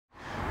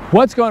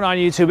What's going on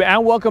YouTube,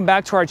 and welcome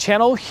back to our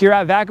channel here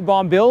at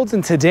Vagabond Builds,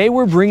 and today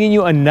we're bringing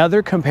you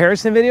another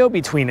comparison video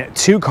between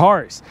two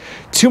cars.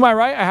 To my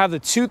right I have the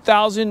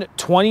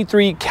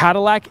 2023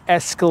 Cadillac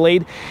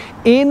Escalade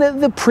in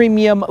the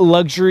premium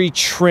luxury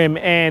trim,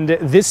 and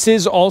this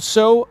is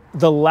also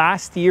the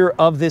last year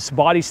of this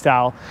body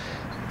style.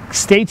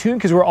 Stay tuned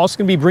because we're also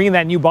going to be bringing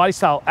that new body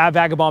style at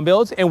Vagabond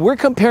Builds, and we're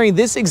comparing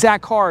this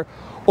exact car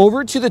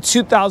over to the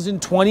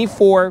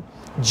 2024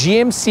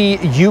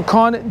 GMC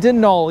Yukon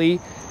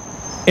Denali.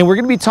 And we're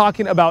going to be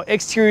talking about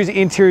exteriors,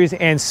 interiors,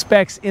 and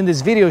specs in this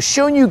video,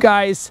 showing you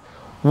guys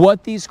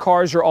what these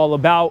cars are all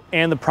about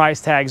and the price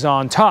tags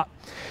on top.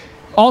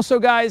 Also,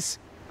 guys,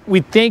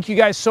 we thank you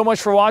guys so much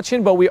for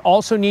watching, but we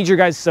also need your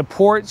guys'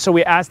 support. So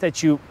we ask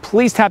that you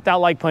please tap that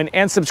like button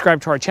and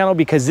subscribe to our channel,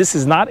 because this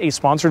is not a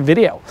sponsored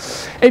video.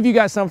 If you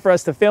got something for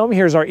us to film,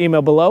 here's our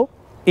email below.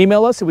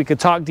 Email us and we could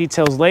talk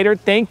details later.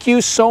 Thank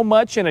you so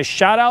much, and a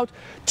shout out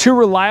to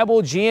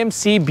reliable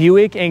GMC,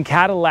 Buick, and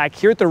Cadillac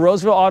here at the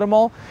Roseville Auto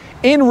Mall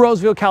in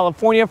Roseville,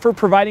 California, for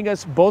providing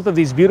us both of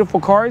these beautiful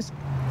cars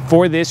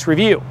for this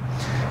review.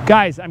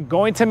 Guys, I'm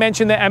going to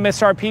mention the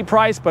MSRP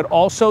price, but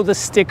also the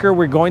sticker.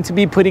 We're going to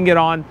be putting it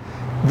on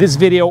this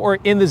video, or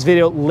in this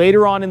video,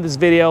 later on in this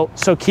video.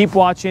 So keep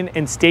watching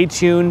and stay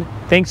tuned.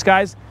 Thanks,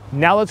 guys.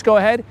 Now let's go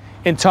ahead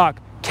and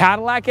talk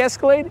Cadillac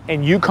Escalade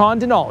and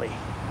Yukon Denali.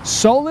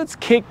 So let's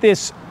kick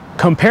this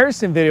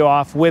comparison video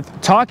off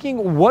with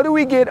talking what do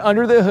we get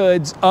under the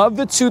hoods of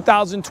the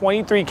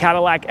 2023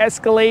 Cadillac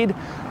Escalade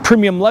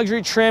premium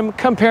luxury trim,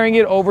 comparing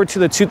it over to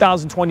the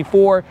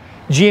 2024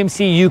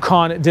 GMC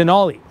Yukon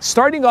Denali.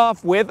 Starting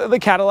off with the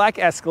Cadillac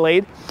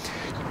Escalade,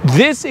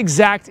 this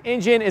exact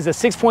engine is a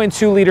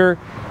 6.2 liter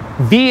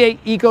V8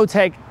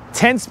 Ecotec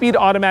 10-speed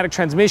automatic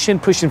transmission,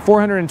 pushing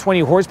 420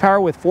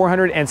 horsepower with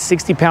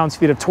 460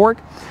 pounds-feet of torque,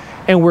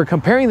 and we're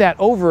comparing that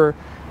over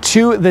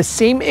to the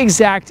same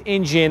exact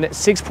engine,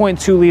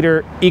 6.2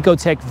 liter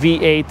Ecotec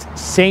V8,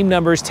 same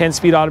numbers,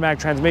 10-speed automatic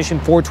transmission,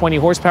 420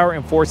 horsepower,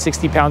 and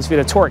 460 pounds-feet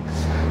of torque.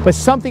 But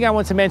something I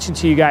want to mention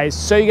to you guys,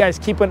 so you guys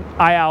keep an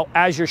eye out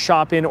as you're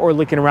shopping or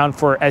looking around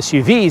for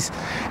SUVs,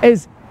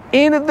 is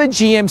in the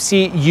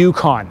GMC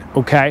Yukon,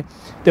 okay?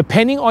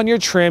 Depending on your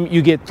trim,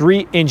 you get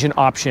 3 engine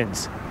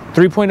options: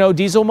 3.0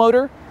 diesel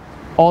motor,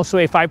 also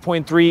a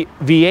 5.3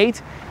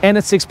 V8, and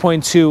a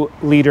 6.2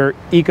 liter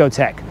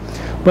Ecotec.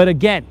 But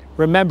again,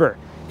 remember,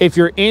 if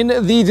you're in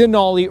the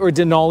Denali or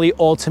Denali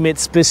Ultimate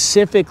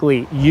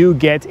specifically, you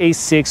get a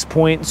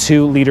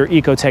 6.2 liter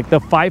Ecotec.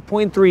 The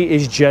 5.3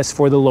 is just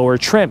for the lower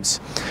trims.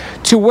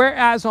 To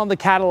whereas on the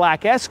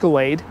Cadillac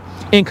Escalade,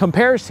 in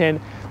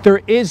comparison, there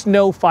is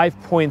no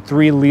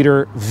 5.3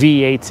 liter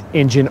V8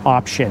 engine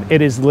option.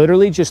 It is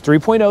literally just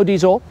 3.0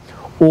 diesel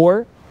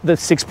or the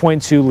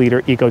 6.2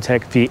 liter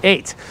Ecotec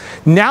V8.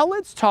 Now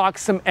let's talk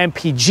some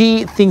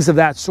MPG, things of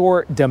that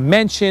sort,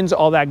 dimensions,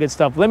 all that good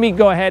stuff. Let me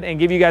go ahead and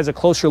give you guys a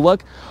closer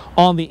look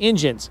on the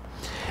engines.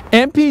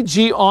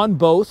 MPG on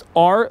both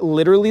are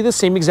literally the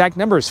same exact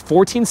numbers: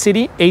 14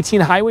 city, 18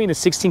 highway, and a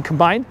 16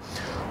 combined,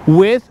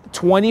 with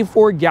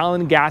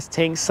 24-gallon gas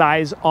tank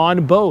size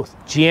on both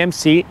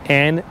GMC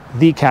and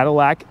the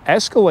Cadillac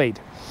Escalade.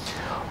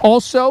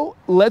 Also,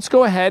 let's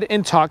go ahead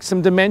and talk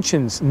some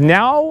dimensions.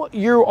 Now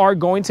you are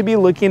going to be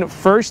looking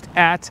first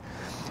at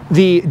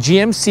the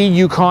GMC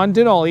Yukon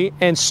Denali,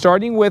 and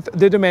starting with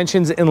the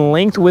dimensions in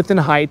length, width, and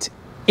height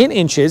in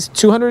inches: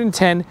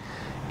 210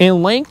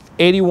 in length,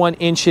 81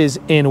 inches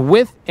in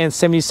width, and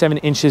 77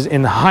 inches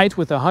in height,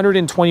 with a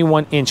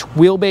 121-inch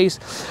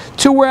wheelbase.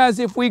 To whereas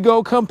if we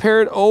go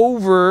compare it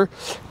over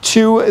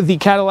to the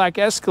Cadillac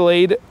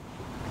Escalade,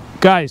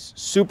 guys,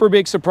 super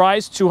big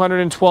surprise: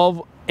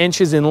 212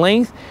 inches in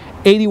length,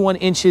 81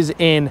 inches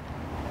in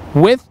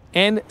width,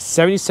 and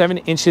 77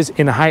 inches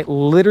in height,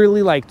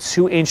 literally like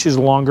 2 inches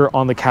longer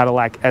on the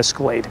Cadillac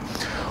Escalade.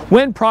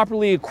 When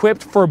properly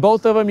equipped for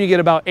both of them, you get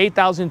about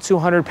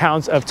 8,200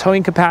 pounds of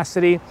towing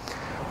capacity.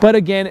 But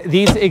again,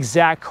 these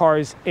exact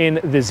cars in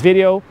this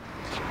video,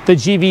 the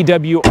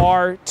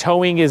GVWR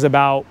towing is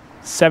about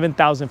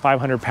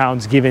 7,500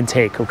 pounds, give and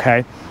take,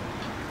 okay?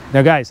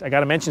 Now guys, I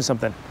gotta mention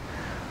something.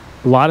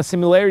 A lot of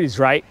similarities,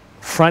 right?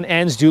 Front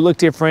ends do look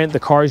different. The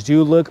cars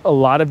do look a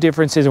lot of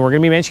differences, and we're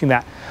going to be mentioning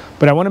that.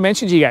 But I want to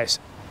mention to you guys,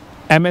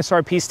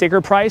 MSRP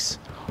sticker price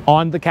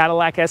on the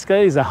Cadillac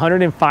Escalade is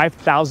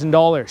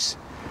 $105,000,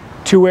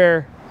 to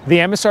where the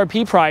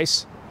MSRP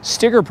price,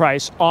 sticker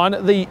price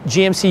on the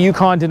GMC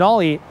Yukon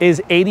Denali is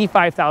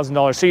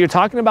 $85,000. So you're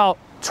talking about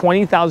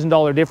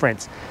 $20,000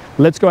 difference.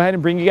 Let's go ahead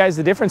and bring you guys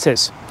the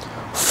differences.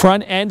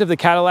 Front end of the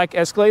Cadillac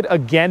Escalade,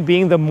 again,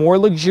 being the more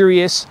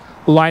luxurious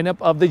lineup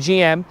of the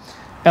GM.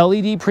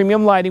 LED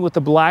premium lighting with the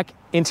black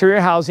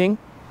interior housing,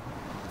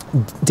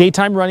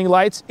 daytime running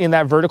lights in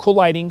that vertical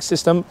lighting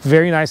system,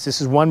 very nice. This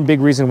is one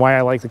big reason why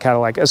I like the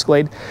Cadillac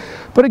Escalade.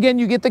 But again,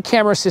 you get the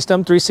camera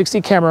system,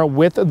 360 camera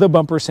with the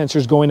bumper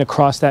sensors going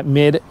across that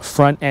mid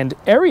front end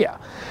area.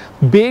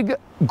 Big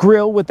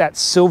grille with that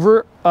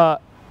silver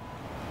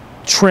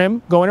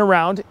trim going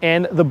around,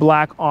 and the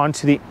black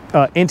onto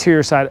the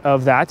interior side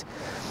of that.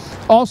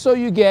 Also,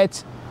 you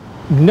get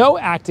no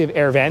active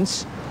air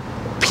vents,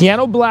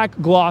 piano black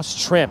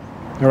gloss trim.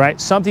 All right,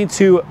 something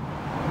to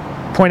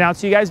point out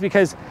to you guys,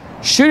 because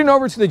shooting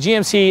over to the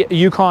GMC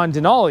Yukon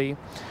Denali,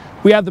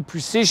 we have the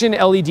precision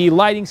LED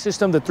lighting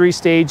system, the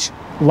 3-stage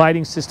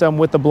lighting system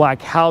with the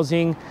black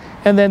housing,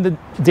 and then the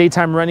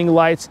daytime running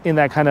lights in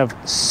that kind of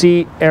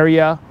C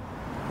area,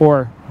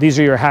 or these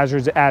are your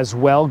hazards as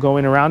well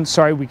going around.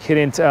 Sorry, we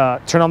couldn't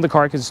turn on the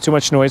car because it's too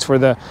much noise for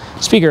the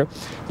speaker.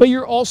 But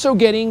you're also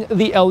getting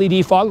the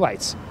LED fog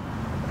lights.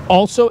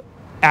 Also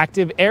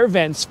active air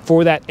vents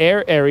for that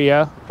air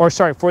area, or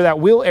sorry, for that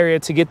wheel area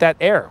to get that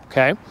air,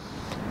 okay?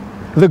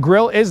 The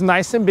grille is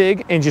nice and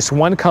big in just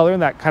one color,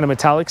 that kind of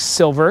metallic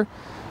silver.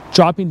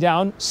 Dropping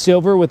down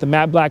silver with the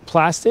matte black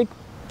plastic,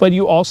 but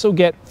you also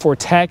get for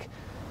tech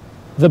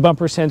the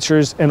bumper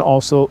sensors and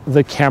also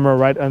the camera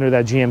right under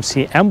that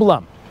GMC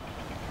emblem.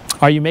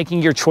 Are you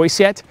making your choice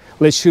yet?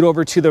 Let's shoot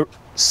over to the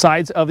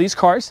sides of these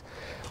cars.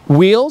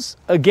 Wheels,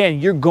 again,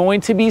 you're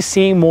going to be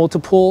seeing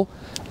multiple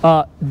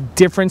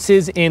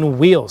differences in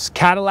wheels.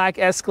 Cadillac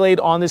Escalade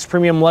on this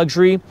premium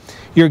luxury,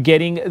 you're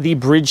getting the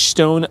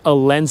Bridgestone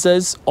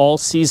Alenzas all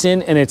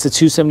season, and it's a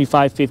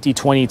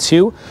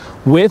 275/50/22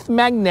 with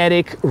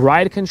magnetic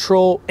ride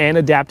control and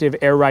adaptive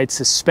air ride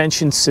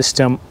suspension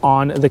system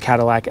on the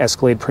Cadillac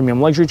Escalade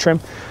premium luxury trim.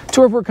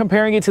 So if we're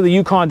comparing it to the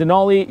Yukon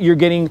Denali, you're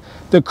getting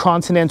the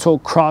Continental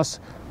Cross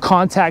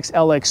Contax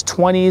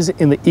LX20s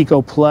in the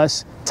Eco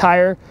Plus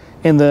tire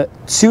in the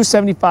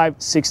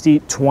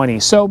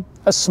 275/60/20. So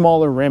a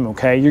smaller rim,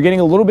 okay? You're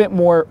getting a little bit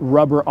more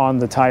rubber on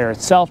the tire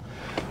itself,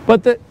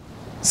 but the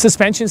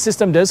suspension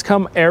system does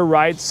come air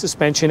ride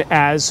suspension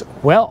as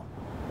well.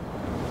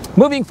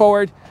 Moving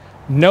forward,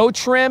 no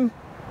trim.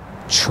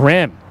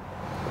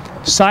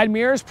 Side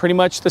mirrors, pretty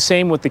much the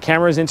same with the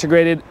cameras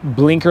integrated,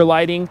 blinker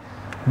lighting,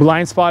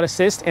 blind spot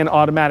assist, and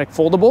automatic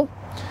foldable.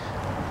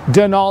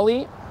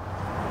 Denali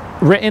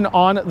written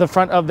on the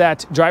front of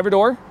that driver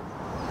door.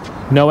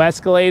 No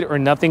Escalade or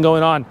nothing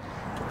going on.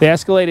 The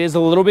Escalade is a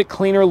little bit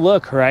cleaner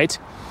look, right?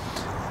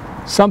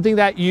 Something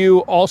that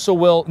you also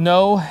will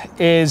know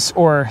is,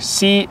 or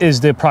see,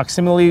 is the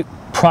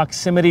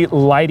proximity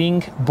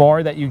lighting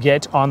bar that you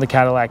get on the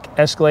Cadillac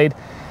Escalade.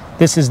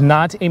 This is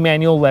not a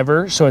manual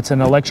lever, so it's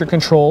an electric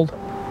controlled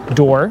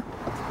door,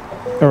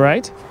 all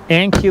right?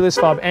 And keyless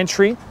fob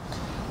entry.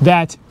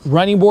 That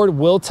running board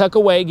will tuck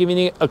away, giving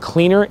you a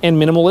cleaner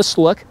and minimalist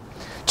look.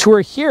 To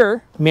where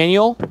here,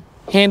 manual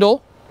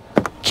handle,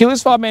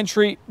 keyless fob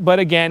entry, but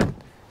again,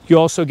 you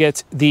also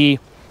get the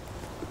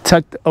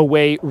tucked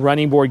away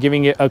running board,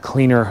 giving it a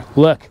cleaner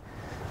look.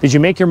 Did you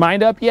make your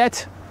mind up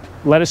yet?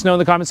 Let us know in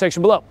the comment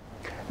section below.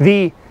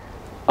 The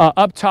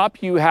up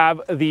top, you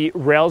have the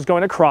rails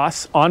going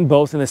across on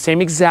both in the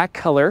same exact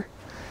color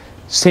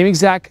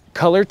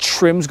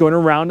trims going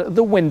around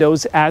the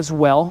windows as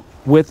well,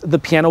 with the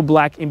piano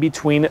black in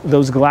between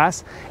those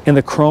glass and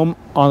the chrome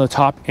on the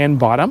top and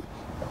bottom.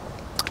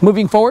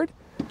 Moving forward,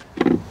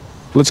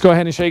 let's go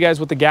ahead and show you guys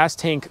what the gas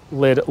tank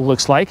lid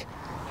looks like.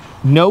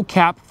 No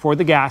cap for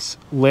the gas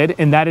lid,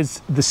 and that is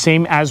the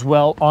same as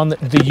well on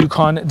the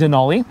Yukon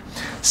Denali.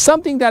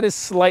 Something that is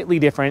slightly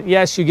different.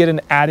 Yes, you get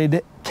an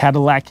added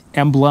Cadillac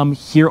emblem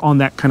here on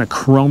that kind of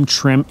chrome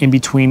trim in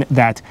between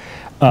that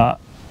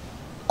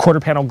quarter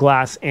panel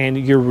glass and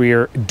your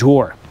rear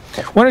door.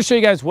 I want to show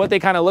you guys what they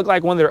kind of look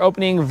like when they're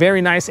opening.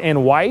 Very nice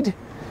and wide,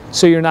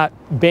 so you're not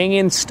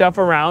banging stuff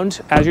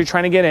around as you're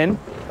trying to get in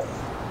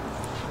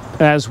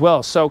as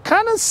well. So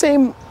kind of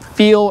same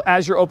feel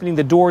as you're opening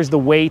the doors, the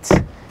weight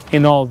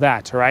and all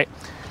that, all right?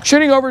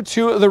 Shooting over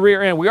to the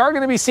rear end, we are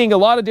going to be seeing a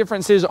lot of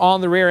differences on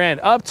the rear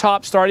end. Up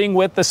top, starting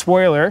with the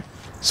spoiler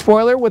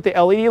with the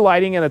LED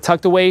lighting and a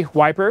tucked away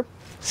wiper.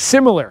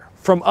 Similar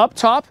from up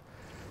top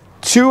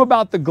to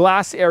about the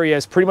glass area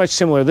is pretty much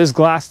similar. This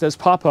glass does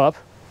pop up.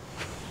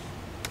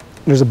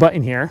 There's a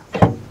button here,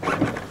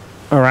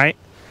 all right?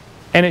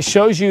 And it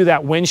shows you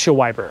that windshield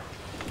wiper,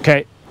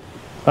 okay?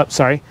 Oh,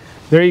 sorry,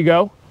 there you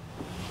go.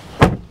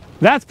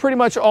 That's pretty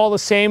much all the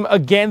same.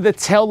 Again, the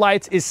tail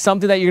lights is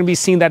something that you're gonna be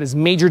seeing that is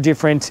major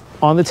different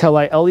on the tail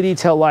light. LED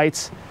tail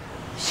lights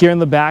here in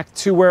the back,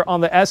 to where on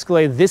the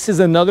Escalade, this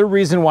is another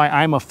reason why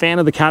I'm a fan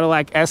of the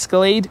Cadillac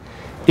Escalade,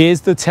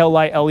 is the tail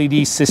light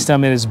LED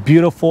system. It is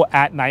beautiful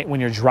at night when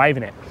you're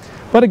driving it.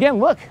 But again,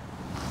 look,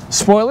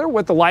 spoiler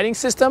with the lighting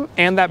system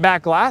and that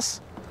back glass,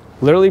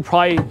 literally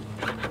probably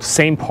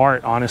same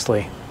part,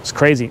 honestly. It's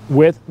crazy,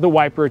 with the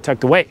wiper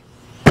tucked away.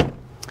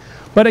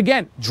 But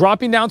again,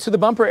 dropping down to the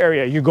bumper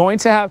area, you're going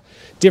to have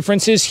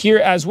differences here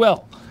as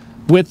well.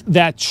 With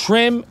that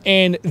trim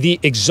and the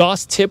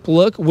exhaust tip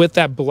look with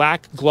that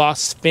black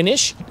gloss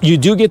finish, you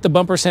do get the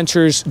bumper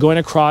sensors going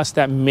across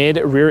that mid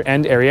rear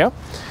end area.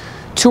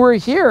 To where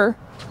here,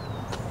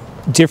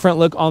 different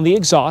look on the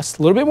exhaust,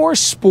 a little bit more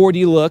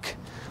sporty look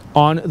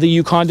on the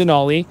Yukon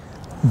Denali,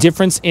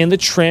 difference in the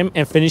trim,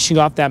 and finishing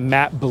off that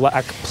matte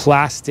black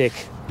plastic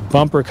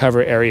bumper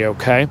cover area,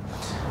 okay?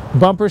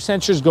 Bumper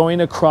sensors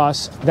going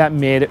across that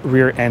mid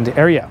rear end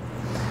area.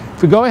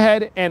 If we go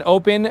ahead and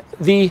open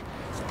the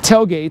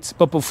tailgates,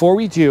 but before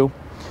we do,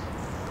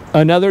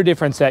 another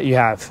difference that you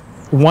have.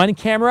 One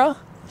camera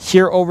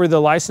here over the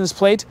license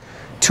plate,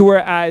 to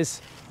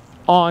whereas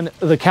on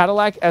the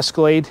Cadillac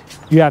Escalade,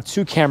 you have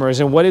 2 cameras.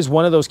 And what is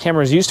one of those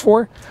cameras used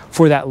for?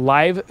 For that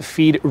live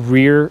feed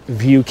rear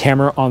view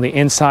camera on the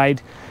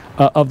inside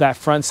of that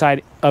front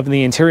side of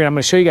the interior. I'm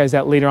going to show you guys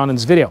that later on in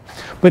this video.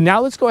 But now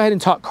let's go ahead and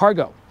talk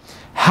cargo.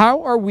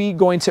 How are we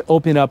going to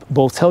open up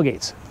both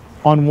tailgates?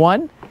 On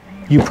one,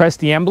 you press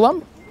the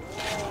emblem.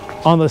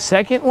 On the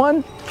second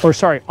one, or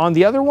sorry, on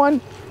the other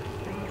one,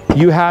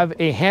 you have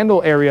a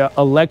handle area,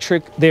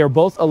 electric. They are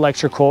both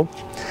electrical.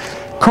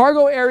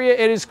 Cargo area,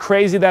 it is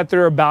crazy that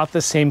they're about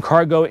the same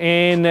cargo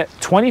in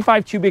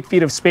 25 cubic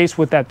feet of space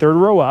with that 3rd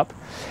row up.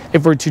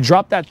 If we're to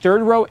drop that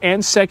 3rd row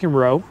and 2nd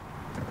row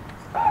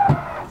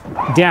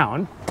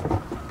down,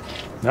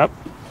 of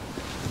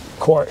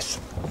course,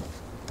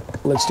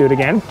 let's do it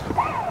again.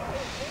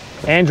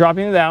 And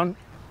dropping it down,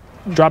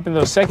 dropping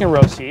those 2nd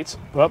row seats.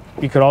 Well,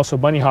 you could also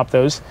bunny hop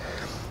those.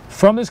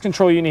 From this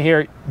control unit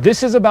here,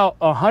 this is about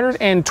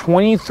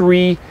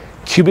 123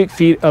 cubic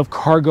feet of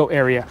cargo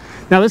area.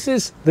 Now this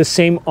is the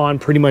same on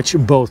pretty much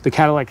both the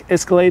Cadillac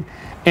Escalade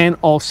and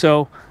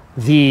also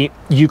the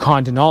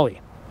Yukon Denali.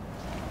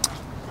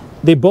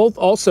 They both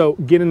also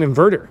get an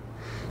inverter.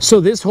 So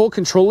this whole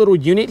control little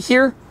unit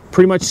here,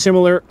 pretty much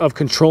similar of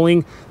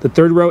controlling the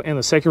 3rd row and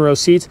the 2nd row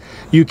seats.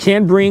 You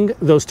can bring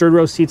those 3rd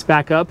row seats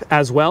back up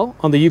as well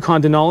on the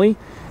Yukon Denali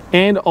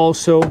and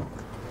also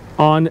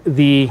on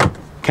the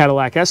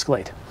Cadillac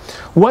Escalade.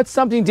 What's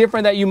something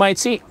different that you might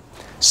see?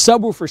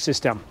 Subwoofer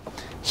system.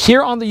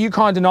 Here on the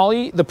Yukon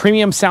Denali, the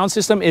premium sound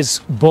system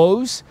is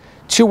Bose,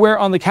 to where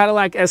on the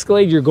Cadillac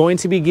Escalade, you're going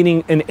to be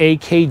getting an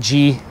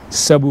AKG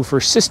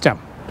subwoofer system,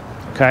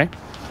 okay?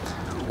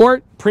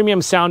 Or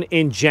premium sound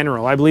in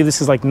general. I believe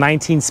this is like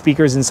 19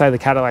 speakers inside the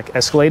Cadillac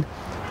Escalade.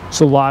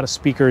 So a lot of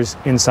speakers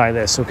inside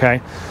this, okay?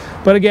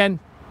 But again,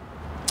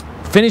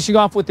 finishing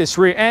off with this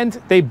rear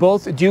end, they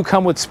both do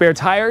come with spare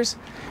tires,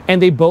 and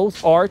they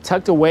both are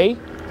tucked away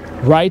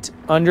right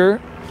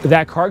under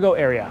that cargo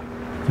area.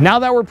 Now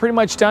that we're pretty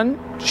much done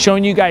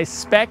showing you guys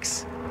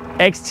specs,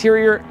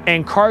 exterior,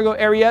 and cargo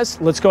areas,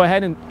 let's go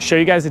ahead and show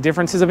you guys the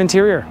differences of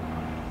interior.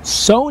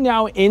 So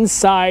now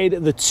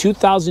inside the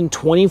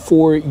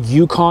 2024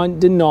 Yukon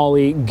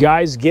Denali,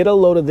 guys, get a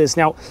load of this.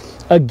 Now,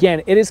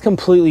 again, it is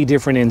completely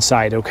different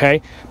inside,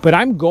 okay? But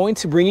I'm going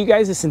to bring you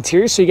guys this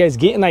interior so you guys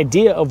get an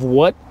idea of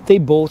what they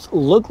both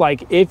look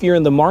like if you're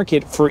in the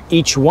market for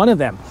each one of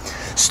them.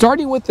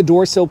 Starting with the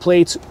door sill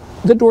plates.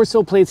 The door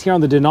sill plates here on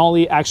the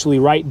Denali actually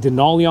write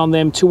Denali on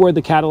them, to where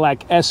the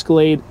Cadillac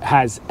Escalade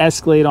has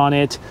Escalade on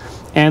it,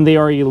 and they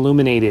are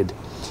illuminated.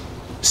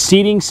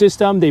 Seating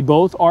system, they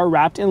both are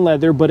wrapped in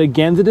leather, but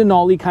again, the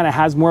Denali kind of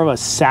has more of a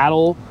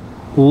saddle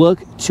look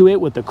to it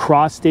with the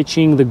cross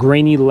stitching, the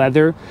grainy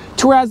leather,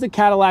 to whereas the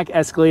Cadillac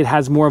Escalade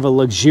has more of a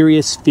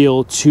luxurious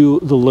feel to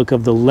the look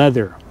of the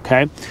leather,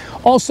 okay?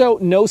 Also,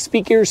 no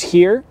speakers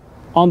here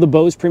on the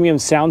Bose premium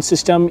sound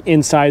system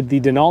inside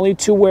the Denali,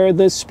 to where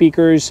the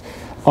speakers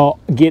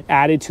get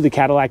added to the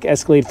Cadillac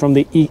Escalade from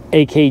the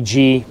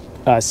AKG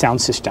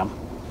sound system.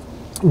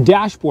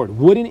 Dashboard,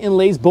 wooden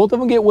inlays, both of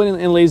them get wooden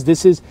inlays.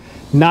 This is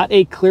not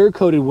a clear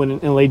coated wooden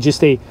inlay,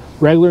 just a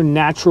regular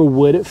natural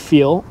wood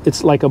feel.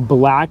 It's like a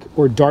black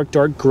or dark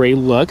gray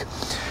look,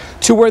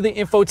 to where the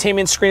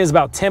infotainment screen is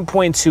about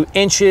 10.2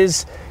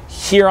 inches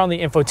here on the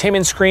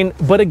infotainment screen.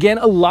 But again,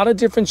 a lot of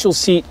difference. You'll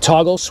see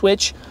toggle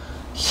switch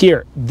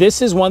here.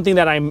 This is one thing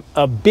that I'm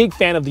a big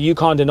fan of the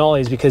Yukon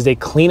Denali, is because they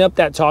clean up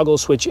that toggle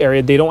switch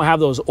area. They don't have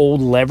those old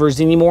levers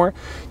anymore,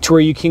 to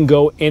where you can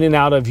go in and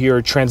out of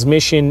your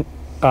transmission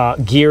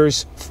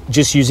gears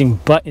just using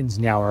buttons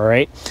now. All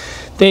right,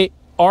 they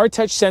are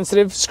touch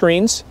sensitive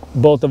screens,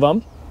 both of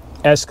them.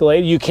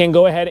 Escalade, you can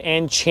go ahead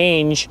and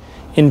change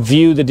and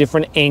view the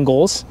different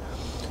angles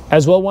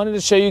as well. Wanted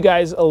to show you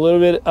guys a little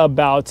bit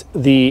about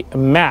the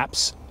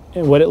maps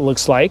and what it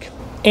looks like.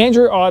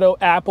 Android Auto,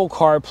 Apple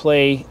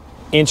CarPlay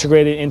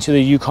integrated into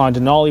the Yukon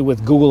Denali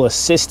with Google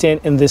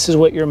Assistant, and this is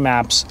what your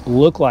maps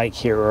look like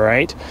here. All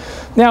right,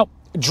 now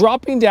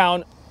dropping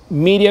down,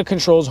 media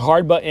controls,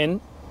 hard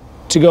button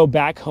to go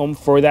back home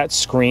for that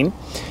screen.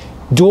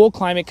 Dual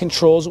climate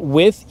controls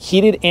with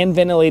heated and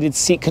ventilated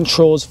seat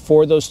controls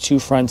for those 2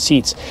 front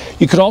seats.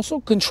 You could also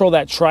control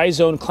that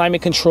tri-zone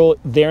climate control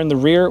there in the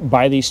rear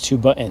by these 2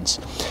 buttons.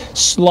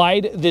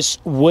 Slide this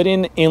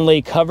wooden inlay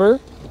cover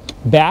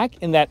back,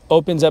 and that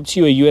opens up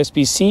to you a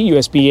USB-C,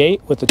 USB-A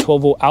with a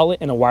 12-volt outlet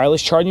and a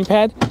wireless charging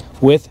pad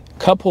with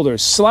cup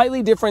holders.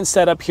 Slightly different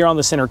setup here on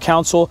the center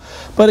console,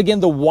 but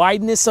again, the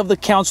wideness of the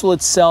console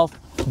itself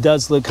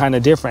does look kind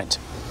of different.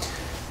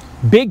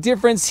 Big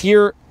difference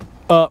here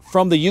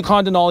from the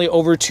Yukon Denali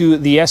over to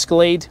the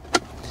Escalade.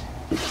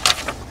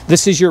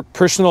 This is your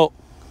personal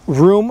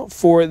room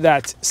for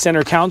that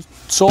center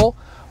console.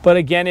 But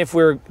again, if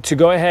we're to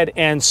go ahead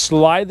and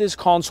slide this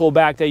console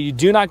back, that you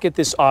do not get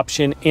this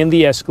option in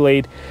the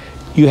Escalade.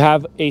 You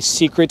have a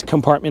secret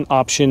compartment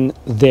option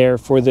there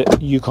for the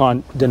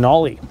Yukon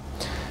Denali.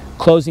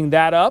 Closing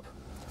that up,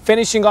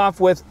 finishing off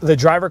with the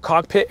driver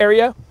cockpit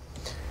area,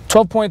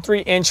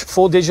 12.3-inch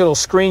full digital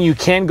screen. You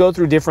can go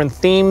through different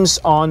themes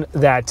on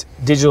that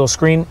digital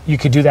screen. You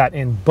could do that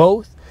in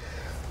both,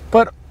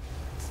 but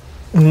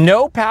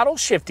no paddle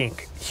shifting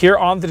here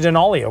on the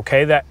Denali,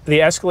 okay? That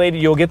the Escalade,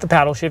 you'll get the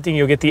paddle shifting,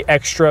 you'll get the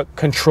extra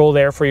control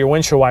there for your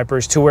windshield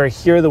wipers, to where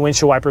here the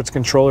windshield wipers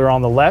controller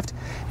on the left,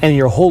 and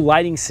your whole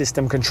lighting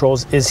system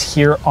controls is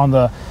here on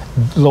the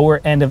lower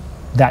end of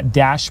that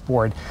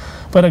dashboard.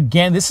 But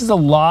again, this is a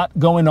lot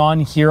going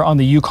on here on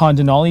the Yukon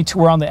Denali, to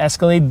where on the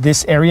Escalade,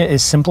 this area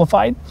is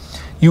simplified.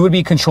 You would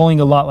be controlling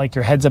a lot like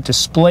your heads-up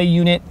display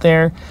unit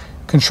there,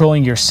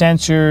 controlling your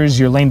sensors,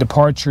 your lane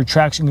departure,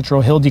 traction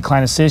control, hill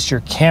decline assist,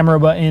 your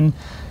camera button,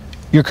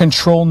 your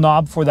control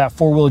knob for that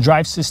four-wheel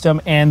drive system,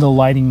 and the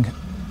lighting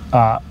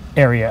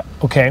area,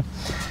 okay?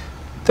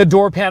 The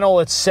door panel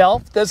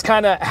itself does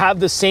kind of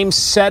have the same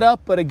setup,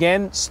 but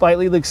again,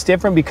 slightly looks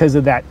different because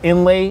of that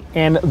inlay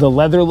and the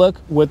leather look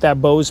with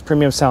that Bose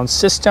premium sound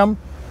system.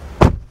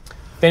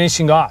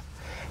 Finishing off,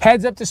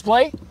 heads-up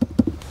display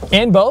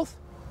in both,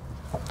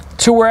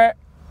 to where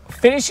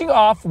finishing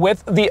off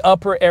with the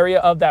upper area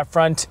of that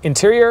front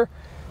interior.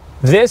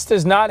 This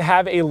does not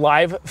have a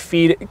live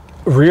feed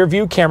rear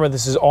view camera.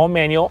 This is all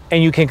manual,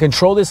 and you can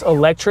control this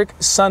electric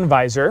sun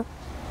visor.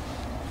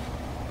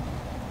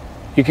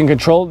 You can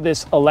control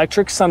this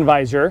electric sun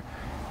visor,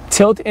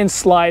 tilt and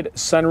slide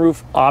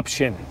sunroof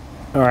option.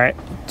 All right,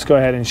 let's go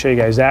ahead and show you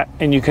guys that,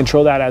 and you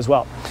control that as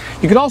well.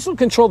 You can also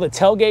control the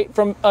tailgate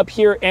from up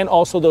here, and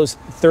also those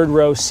third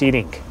row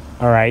seating.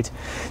 All right,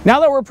 now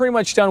that we're pretty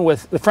much done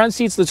with the front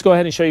seats, let's go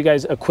ahead and show you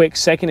guys a quick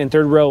second and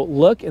third row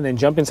look, and then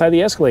jump inside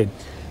the Escalade.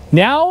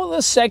 Now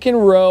the second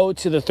row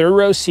to the third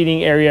row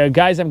seating area,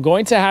 guys, I'm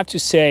going to have to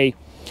say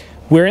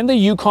we're in the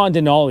Yukon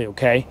Denali,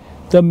 okay?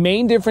 The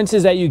main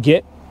differences that you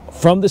get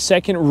from the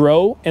second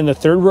row and the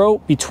third row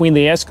between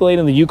the Escalade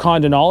and the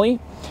Yukon Denali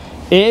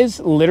is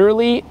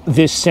literally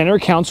this center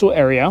console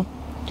area,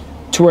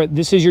 to where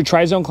this is your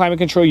tri-zone climate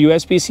control,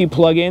 USB-C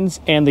plugins,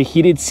 and the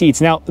heated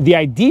seats. Now, the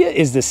idea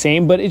is the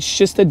same, but it's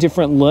just a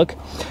different look.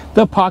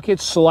 The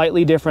pocket's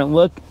slightly different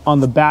look on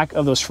the back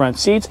of those front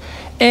seats,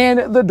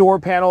 and the door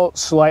panel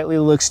slightly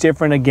looks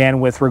different again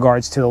with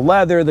regards to the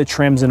leather, the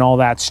trims, and all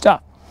that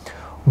stuff.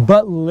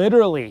 But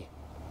literally,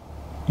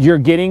 you're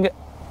getting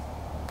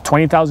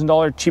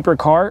 $20,000 cheaper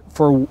car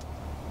for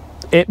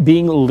it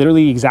being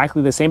literally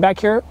exactly the same back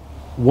here.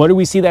 What do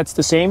we see that's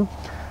the same?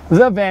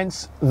 The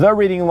vents, the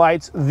reading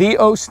lights, the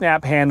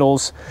O-snap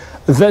handles,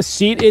 the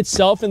seat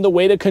itself, and the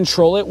way to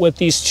control it with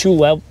these two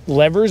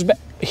levers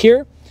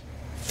here,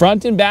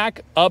 front and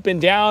back, up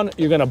and down.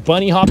 You're gonna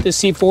bunny hop this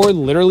seat forward,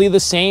 literally the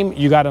same.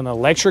 You got an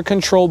electric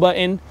control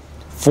button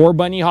for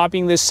bunny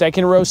hopping this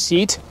second row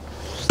seat.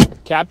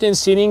 Captain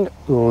seating,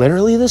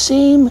 literally the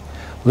same.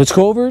 Let's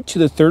go over to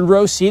the third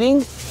row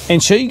seating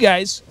and show you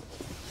guys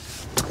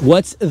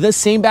what's the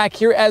same back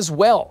here as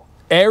well.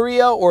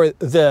 Area, or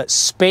the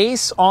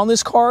space on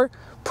this car,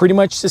 pretty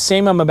much the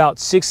same. I'm about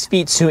 6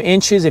 feet 2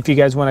 inches if you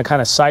guys want to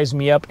kind of size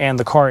me up, and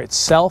the car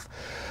itself.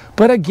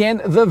 But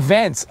again, the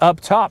vents up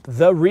top,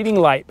 the reading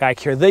light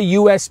back here, the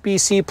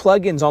USB-C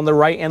plugins on the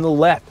right and the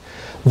left,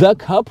 the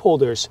cup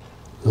holders,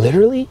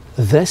 literally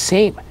the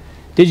same.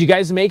 Did you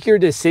guys make your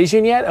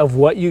decision yet of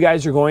what you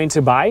guys are going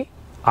to buy?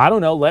 I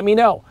don't know, let me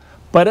know.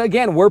 But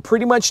again, we're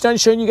pretty much done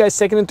showing you guys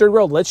second and third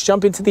row. Let's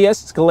jump into the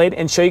Escalade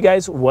and show you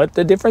guys what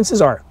the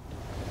differences are.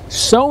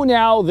 So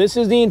now this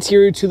is the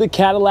interior to the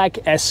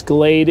Cadillac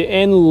Escalade,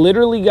 and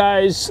literally,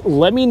 guys,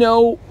 let me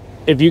know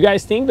if you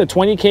guys think the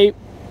 20K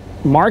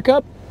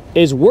markup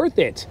is worth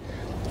it.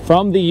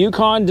 From the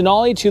Yukon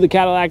Denali to the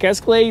Cadillac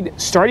Escalade,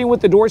 starting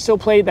with the door sill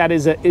plate, that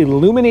is an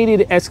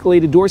illuminated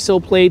Escalade door sill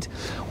plate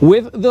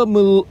with the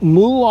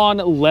Moulin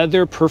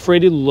leather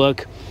perforated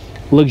look,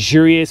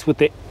 luxurious with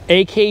the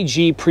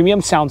AKG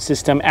premium sound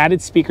system,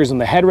 added speakers on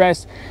the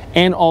headrest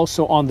and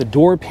also on the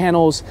door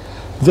panels.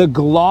 The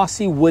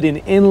glossy wooden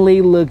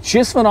inlay look,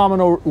 just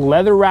phenomenal.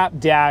 Leather wrap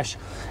dash.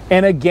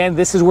 And again,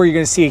 this is where you're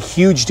going to see a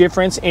huge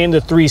difference in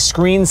the three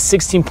screens,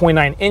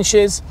 16.9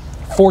 inches,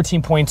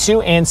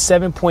 14.2 and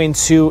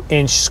 7.2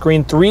 inch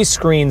screen. 3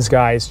 screens,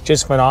 guys,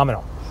 just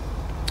phenomenal.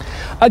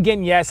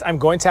 Again, yes, I'm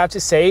going to have to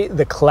say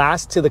the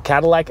class to the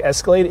Cadillac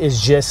Escalade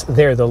is just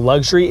there. The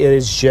luxury, it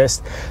is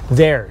just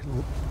there.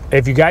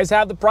 If you guys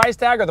have the price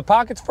tag or the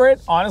pockets for it,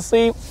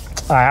 honestly,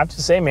 I have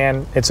to say,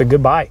 man, it's a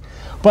good buy.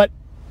 But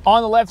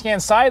on the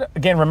left-hand side,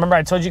 again, remember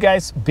I told you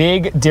guys,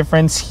 big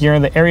difference here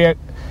in the area.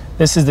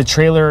 This is the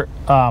trailer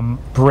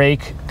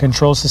brake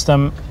control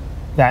system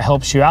that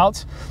helps you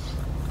out.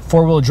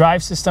 4-wheel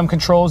drive system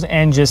controls,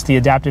 and just the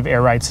adaptive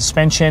air ride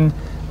suspension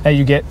that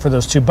you get for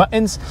those 2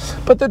 buttons.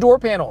 But the door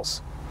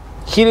panels,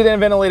 heated and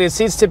ventilated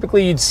seats.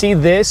 Typically, you'd see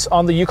this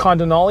on the Yukon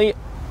Denali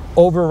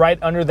over right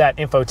under that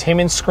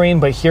infotainment screen,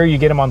 but here you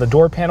get them on the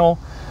door panel.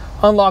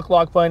 Unlock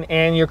lock button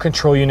and your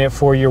control unit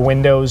for your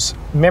windows,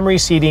 memory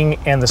seating,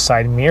 and the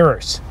side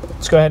mirrors.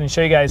 Let's go ahead and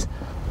show you guys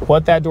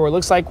what that door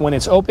looks like when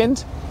it's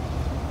opened.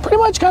 Pretty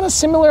much kind of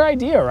similar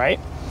idea, right?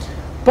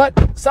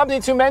 But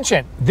something to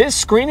mention, this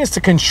screen is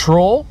to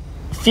control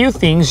a few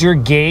things: your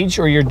gauge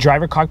or your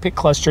driver cockpit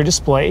cluster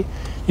display.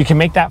 You can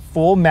make that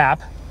full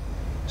map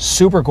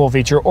Super cool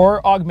feature.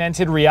 Or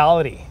augmented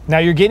reality. Now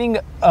you're getting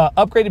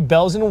upgraded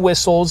bells and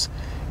whistles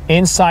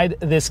inside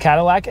this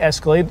Cadillac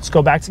Escalade. Let's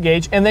go back to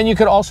gauge. And then you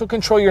could also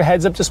control your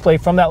heads-up display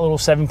from that little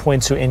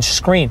 7.2-inch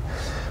screen.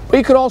 But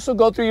you could also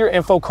go through your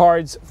info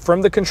cards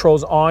from the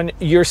controls on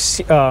your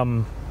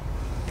steering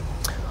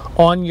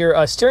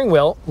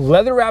wheel.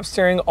 Leather wrap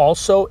steering.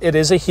 Also, it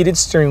is a heated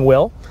steering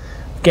wheel.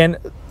 Again,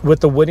 with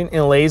the wooden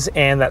inlays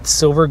and that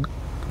silver,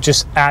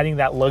 just adding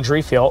that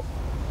luxury feel.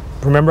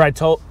 Remember I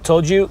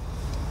told you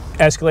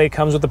Escalade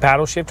comes with the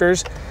paddle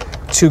shifters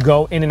to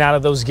go in and out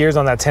of those gears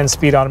on that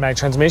 10-speed automatic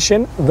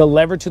transmission. The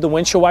lever to the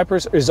windshield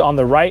wipers is on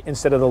the right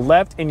instead of the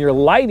left, and your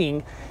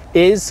lighting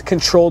is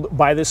controlled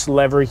by this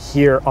lever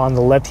here on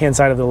the left-hand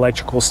side of the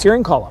electrical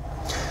steering column.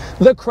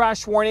 The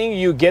crash warning,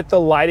 you get the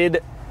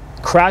lighted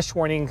crash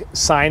warning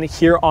sign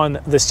here on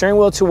the steering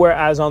wheel, to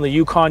whereas on the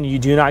Yukon you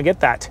do not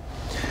get that.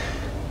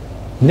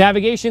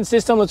 Navigation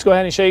system, let's go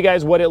ahead and show you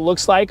guys what it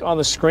looks like on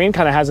the screen.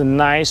 Kind of has a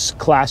nice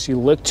classy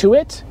look to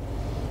it.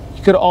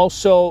 You could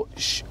also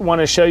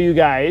want to show you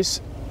guys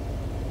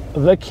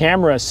the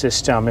camera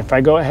system. If I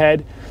go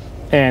ahead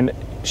and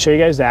show you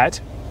guys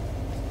that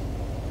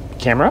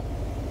camera,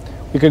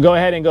 we could go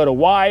ahead and go to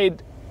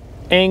wide,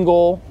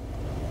 angle,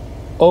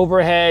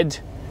 overhead,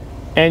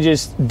 and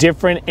just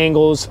different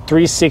angles,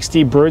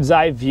 360 bird's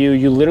eye view.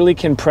 You literally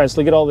can press,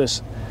 look at all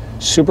this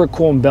super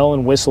cool bell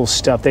and whistle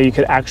stuff that you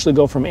could actually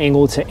go from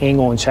angle to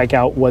angle and check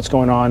out what's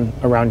going on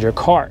around your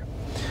car.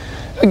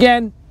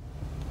 Again,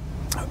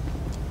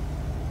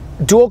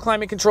 dual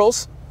climate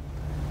controls.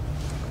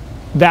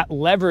 That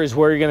lever is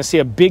where you're going to see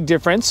a big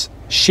difference.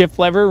 Shift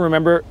lever,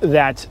 remember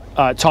that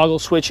toggle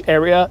switch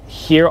area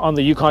here on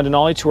the Yukon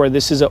Denali, to where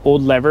this is an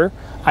old lever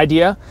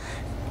idea.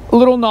 A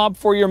little knob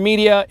for your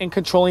media and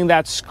controlling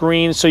that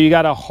screen. So you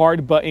got a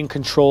hard button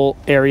control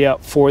area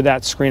for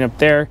that screen up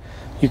there.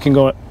 You can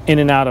go in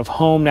and out of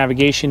home,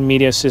 navigation,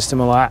 media system,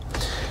 a lot.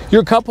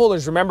 Your cup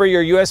holders, remember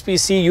your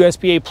USB-C,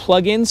 USB-A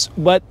plugins,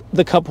 but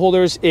the cup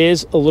holders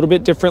is a little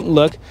bit different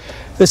look.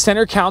 The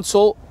center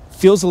console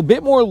feels a little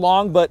bit more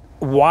long, but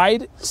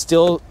wide,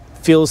 still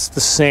feels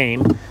the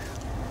same.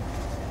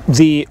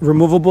 The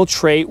removable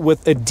tray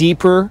with a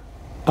deeper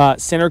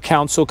center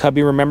console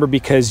cubby, remember,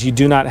 because you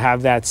do not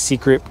have that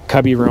secret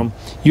cubby room.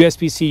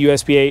 USB-C,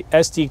 USB-A,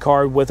 SD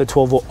card with a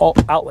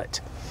 12-volt outlet.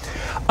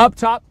 Up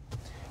top,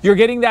 you're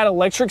getting that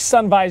electric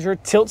sun visor,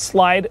 tilt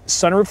slide,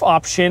 sunroof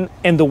option,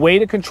 and the way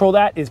to control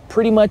that is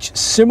pretty much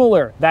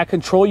similar. That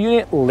control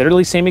unit,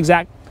 literally same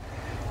exact.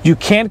 You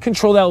can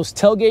control those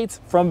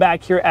tailgates from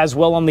back here as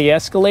well on the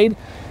Escalade.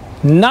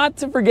 Not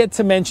to forget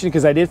to mention,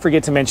 because I did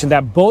forget to mention,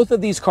 that both of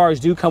these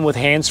cars do come with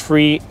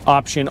hands-free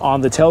option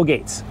on the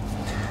tailgates.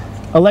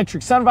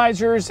 Electric sun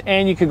visors,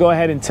 and you could go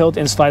ahead and tilt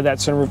and slide that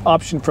sunroof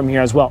option from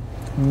here as well.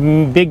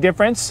 Big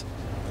difference,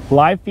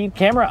 live feed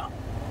camera.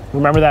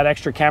 Remember that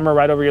extra camera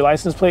right over your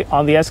license plate?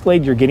 On the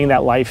Escalade, you're getting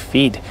that live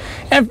feed.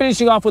 And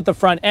finishing off with the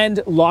front end,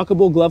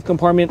 lockable glove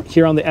compartment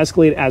here on the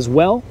Escalade as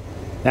well.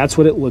 That's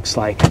what it looks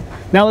like.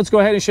 Now let's go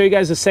ahead and show you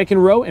guys the second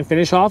row and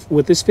finish off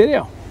with this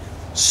video.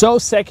 So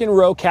second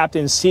row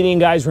captain seating,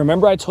 guys.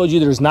 Remember I told you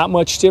there's not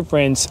much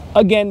difference.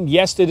 Again,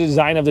 yes, the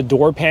design of the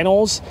door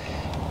panels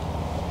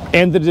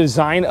and the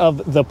design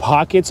of the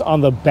pockets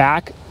on the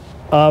back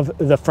of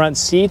the front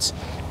seats,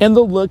 and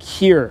the look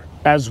here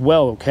as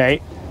well,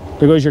 okay?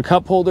 There goes your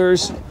cup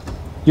holders,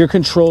 your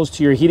controls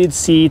to your heated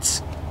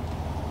seats.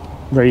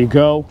 There you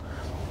go.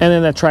 And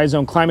then that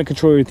tri-zone climate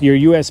controller with your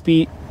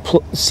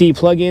USB-C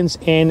plugins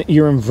and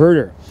your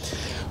inverter.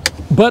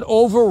 But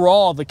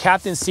overall, the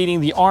captain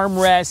seating, the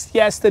armrest,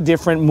 yes, the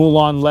different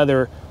Moulin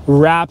leather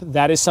wrap,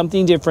 that is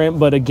something different.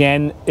 But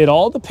again, it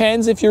all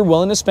depends if you're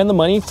willing to spend the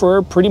money.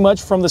 For pretty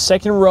much from the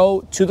second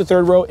row to the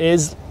third row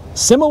is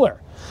similar.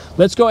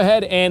 Let's go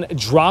ahead and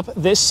drop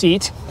this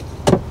seat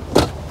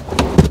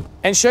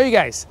and show you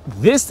guys.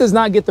 This does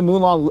not get the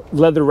Moulin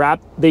leather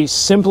wrap. They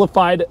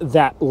simplified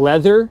that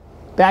leather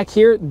back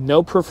here,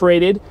 no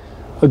perforated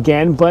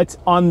again, but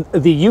on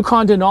the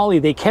Yukon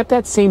Denali, they kept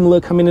that same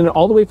look coming in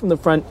all the way from the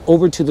front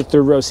over to the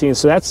third row seating.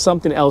 So that's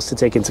something else to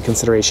take into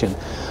consideration.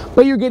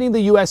 But you're getting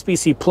the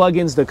USB-C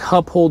plugins, the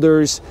cup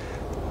holders,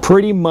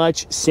 pretty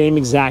much same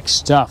exact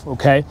stuff,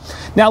 okay?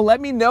 Now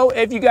let me know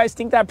if you guys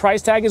think that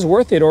price tag is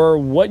worth it, or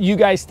what you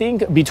guys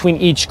think between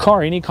each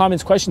car. Any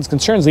comments, questions,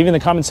 concerns, leave in the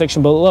comment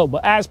section below.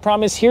 But as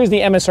promised, here's the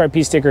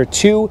MSRP sticker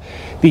to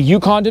the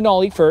Yukon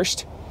Denali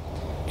first,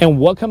 and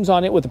what comes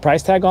on it with the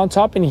price tag on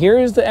top. And here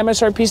is the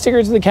MSRP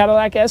sticker to the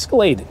Cadillac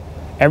Escalade.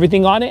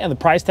 Everything on it and the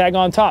price tag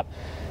on top.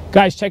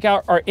 Guys, check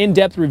out our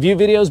in-depth review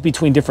videos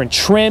between different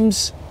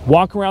trims,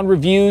 walk around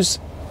reviews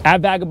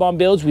at Vagabond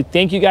Builds. We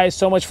thank you guys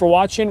so much for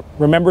watching.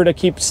 Remember to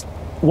keep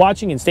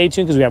watching and stay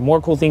tuned, because we have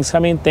more cool things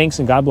coming. Thanks,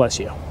 and God bless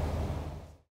you.